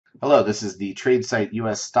Hello, this is the TradeSite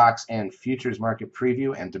U.S. Stocks and Futures Market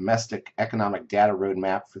Preview and Domestic Economic Data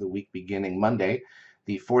Roadmap for the week beginning Monday,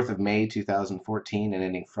 the 4th of May, 2014, and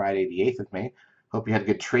ending Friday, the 8th of May. Hope you had a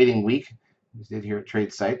good trading week. We did here at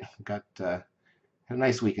TradeSite. Had a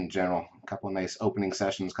nice week in general. A couple of nice opening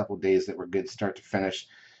sessions, a couple of days that were good start to finish.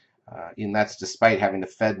 And that's despite having the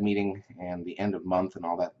Fed meeting and the end of month and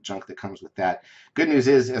all that junk that comes with that. Good news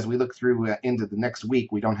is, as we look through into the next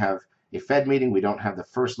week, we don't have a Fed meeting. We don't have the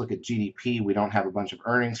first look at GDP. We don't have a bunch of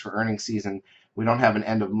earnings for earnings season. We don't have an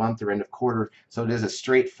end of month or end of quarter. So it is a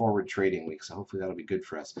straightforward trading week. So hopefully that'll be good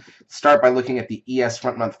for us. Start by looking at the ES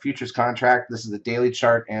front month futures contract. This is the daily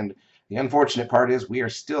chart. And the unfortunate part is we are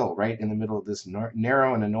still right in the middle of this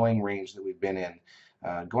narrow and annoying range that we've been in.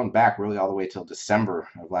 Going back really all the way till December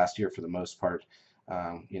of last year for the most part.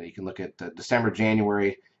 You can look at December,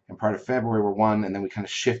 January, and part of February were one, and then we kind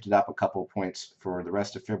of shifted up a couple of points for the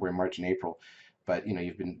rest of February, March, and April. But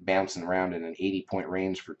you've been bouncing around in an 80-point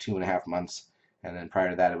range for 2.5 months, and then prior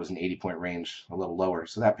to that, it was an 80-point range, a little lower.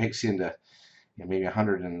 So that takes you into maybe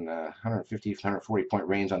 100 and 150, 140-point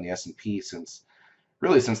range on the S&P since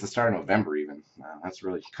the start of November even. That's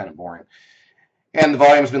really kind of boring. And the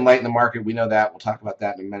volume's been light in the market. We know that. We'll talk about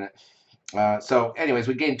that in a minute. So anyways,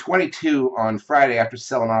 we gained 22 on Friday after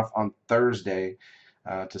selling off on Thursday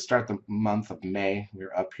to start the month of May.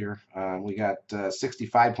 We're up here. We got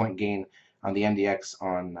 65-point gain on the NDX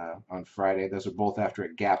on Friday. Those are both after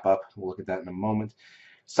a gap up. We'll look at that in a moment.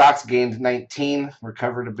 Stocks gained 19,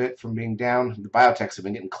 recovered a bit from being down. The biotechs have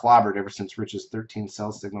been getting clobbered ever since Rich's 13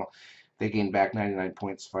 sell signal. They gained back 99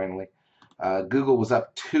 points finally. Google was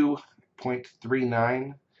up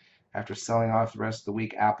 2.39 after selling off the rest of the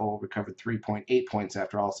week. Apple recovered 3.8 points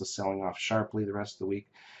after also selling off sharply the rest of the week.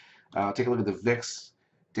 Take a look at the VIX,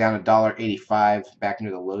 down $1.85, back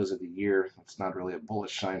near the lows of the year. It's not really a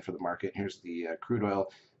bullish sign for the market. Here's the crude oil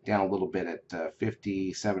down a little bit at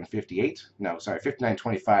 57.58. No, sorry,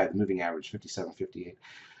 59.25, the moving average,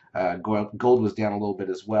 57.58. Gold was down a little bit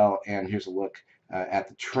as well. And here's a look at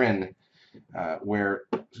the trend where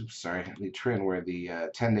the trend where the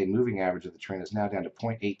 10-day moving average of the trend is now down to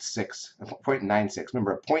 0.86, 0.96.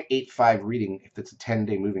 Remember, a 0.85 reading, if it's a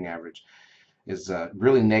 10-day moving average, is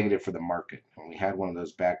really negative for the market. And we had one of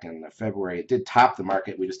those back in February. It did top the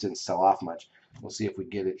market. We just didn't sell off much. We'll see if we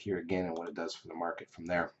get it here again and what it does for the market from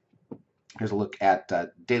there. Here's a look at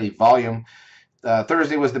daily volume.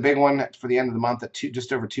 Thursday was the big one for the end of the month at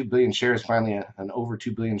just over 2 billion shares, finally an over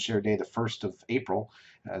 2 billion share day, the 1st of April,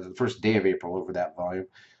 the first day of April over that volume.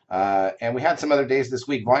 And we had some other days this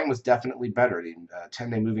week. Volume was definitely better. The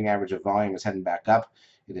 10-day moving average of volume is heading back up.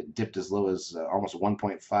 It had dipped as low as almost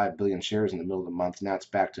 1.5 billion shares in the middle of the month. Now it's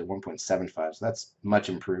back to 1.75, so that's much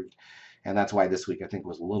improved. And that's why this week I think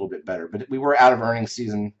was a little bit better. But we were out of earnings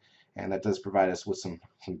season, and that does provide us with some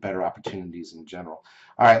better opportunities in general.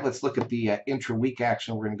 All right, let's look at the intra-week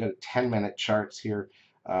action. We're going to go to 10-minute charts here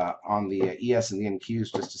on the ES and the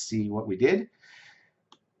NQs just to see what we did.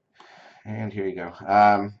 And here you go.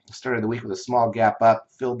 Started the week with a small gap up,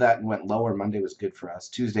 filled that and went lower. Monday was good for us.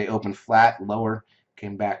 Tuesday opened flat, lower,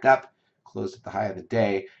 came back up, closed at the high of the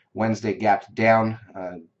day. Wednesday gapped down,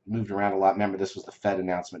 moved around a lot. Remember, this was the Fed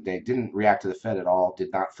announcement day. Didn't react to the Fed at all.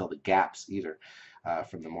 Did not fill the gaps either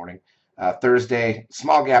from the morning. Thursday,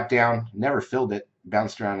 small gap down, never filled it,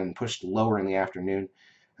 bounced around and pushed lower in the afternoon.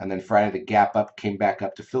 And then Friday, the gap up, came back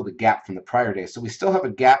up to fill the gap from the prior day. So we still have a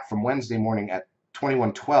gap from Wednesday morning at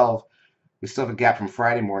 2112. We still have a gap from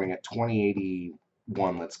Friday morning at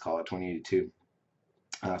 2081, let's call it 2082.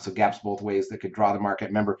 So gaps both ways that could draw the market.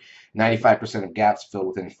 Remember, 95% of gaps fill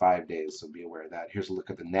within 5 days, so be aware of that. Here's a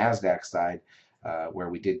look at the NASDAQ side, where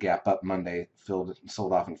we did gap up Monday,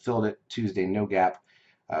 sold off and filled it. Tuesday, no gap.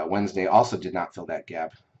 Wednesday also did not fill that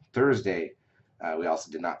gap. Thursday, we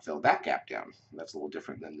also did not fill that gap down. That's a little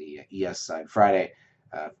different than the ES side. Friday,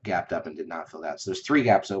 gapped up and did not fill that. So there's 3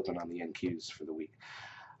 gaps open on the NQs for the week.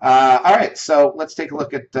 All right, so let's take a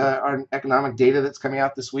look at our economic data that's coming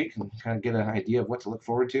out this week and kind of get an idea of what to look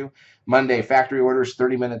forward to. Monday, factory orders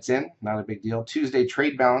 30 minutes in, not a big deal. Tuesday,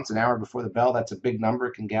 trade balance an hour before the bell. That's a big number.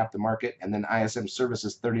 It can gap the market. And then ISM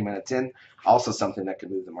services 30 minutes in, also something that can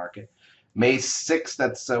move the market. May 6th,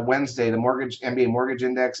 that's Wednesday, the MBA mortgage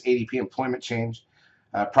index, ADP employment change,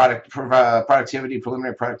 productivity,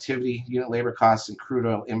 preliminary productivity, unit labor costs, and crude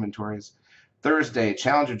oil inventories. Thursday,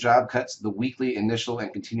 challenger job cuts, the weekly initial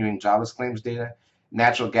and continuing jobless claims data,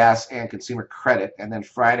 natural gas and consumer credit. And then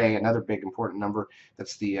Friday, another big important number,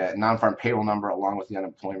 that's the non-farm payroll number along with the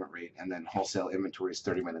unemployment rate, and then wholesale inventories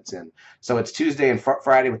 30 minutes in. So it's Tuesday and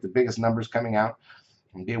Friday with the biggest numbers coming out.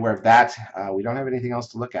 Be aware of that. We don't have anything else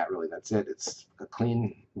to look at, really. That's it. It's a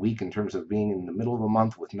clean week in terms of being in the middle of a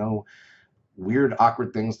month with no weird,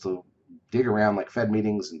 awkward things to dig around like Fed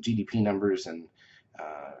meetings and GDP numbers and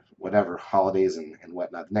whatever, holidays and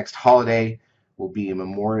whatnot. The next holiday will be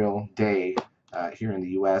Memorial Day here in the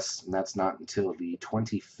U.S., and that's not until the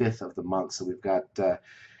 25th of the month. So we've got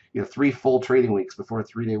 3 full trading weeks before a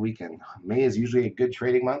 3-day weekend. May is usually a good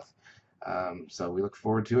trading month. So we look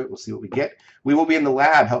forward to it. We'll see what we get. We will be in the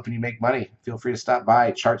lab helping you make money. Feel free to stop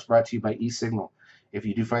by. Charts brought to you by eSignal. If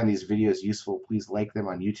you do find these videos useful, please like them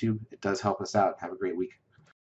on YouTube. It does help us out. Have a great week.